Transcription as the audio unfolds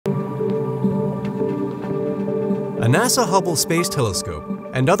NASA Hubble Space Telescope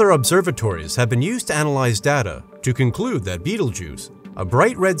and other observatories have been used to analyze data to conclude that Betelgeuse, a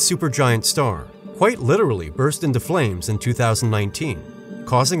bright red supergiant star, quite literally burst into flames in 2019,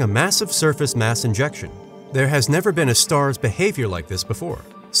 causing a massive surface mass ejection. There has never been a star's behavior like this before.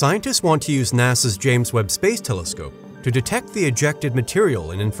 Scientists want to use NASA's James Webb Space Telescope to detect the ejected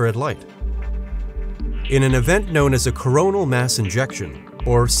material in infrared light. In an event known as a Coronal Mass Ejection,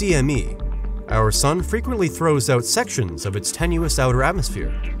 or CME, our Sun frequently throws out sections of its tenuous outer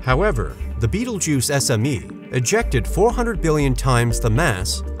atmosphere. However, the Betelgeuse SME ejected 400 billion times the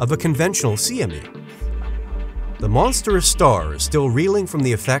mass of a conventional CME. The monstrous star is still reeling from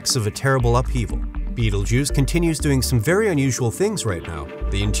the effects of a terrible upheaval. Betelgeuse continues doing some very unusual things right now.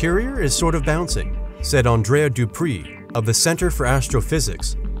 The interior is sort of bouncing, said Andrea Dupree of the Center for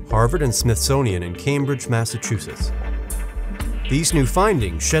Astrophysics, Harvard and Smithsonian in Cambridge, Massachusetts. These new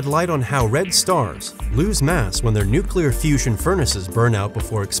findings shed light on how red stars lose mass when their nuclear fusion furnaces burn out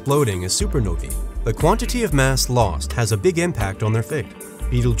before exploding as supernovae. The quantity of mass lost has a big impact on their fate.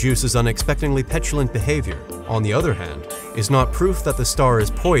 Betelgeuse's unexpectedly petulant behavior, on the other hand, is not proof that the star is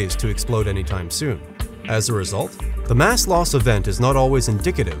poised to explode anytime soon. As a result, the mass loss event is not always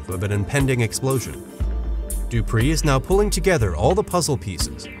indicative of an impending explosion. Dupree is now pulling together all the puzzle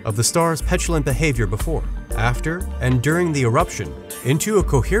pieces of the star's petulant behavior before, after, and during the eruption into a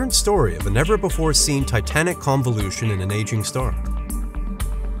coherent story of a never-before-seen titanic convolution in an aging star.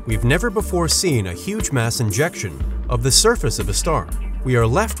 We've never before seen a huge mass ejection of the surface of a star. We are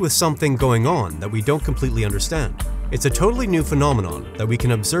left with something going on that we don't completely understand. It's a totally new phenomenon that we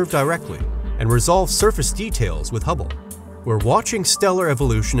can observe directly and resolve surface details with Hubble. We're watching stellar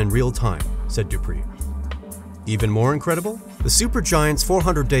evolution in real time, said Dupree. Even more incredible, the supergiant's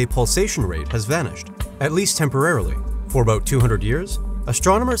 400-day pulsation rate has vanished, at least temporarily. For about 200 years,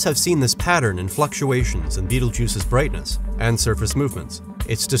 astronomers have seen this pattern in fluctuations in Betelgeuse's brightness and surface movements.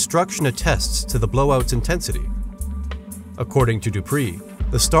 Its destruction attests to the blowout's intensity. According to Dupree,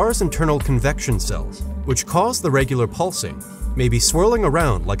 the star's internal convection cells, which cause the regular pulsing, may be swirling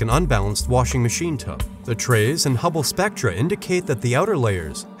around like an unbalanced washing machine tub. The trays and Hubble spectra indicate that the outer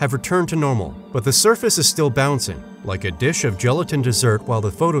layers have returned to normal, but the surface is still bouncing, like a dish of gelatin dessert while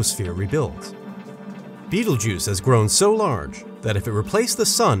the photosphere rebuilds. Betelgeuse has grown so large that if it replaced the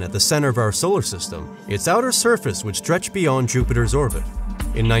Sun at the center of our solar system, its outer surface would stretch beyond Jupiter's orbit.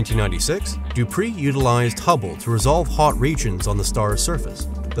 In 1996, Dupree utilized Hubble to resolve hot regions on the star's surface.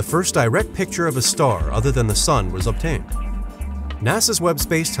 The first direct picture of a star other than the Sun was obtained. NASA's Webb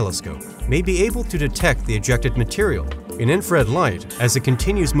Space Telescope may be able to detect the ejected material in infrared light as it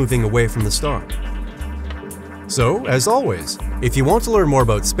continues moving away from the star. So, as always, if you want to learn more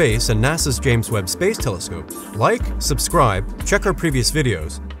about space and NASA's James Webb Space Telescope, like, subscribe, check our previous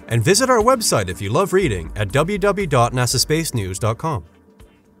videos, and visit our website if you love reading at www.nasaspacenews.com.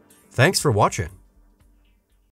 Thanks for watching.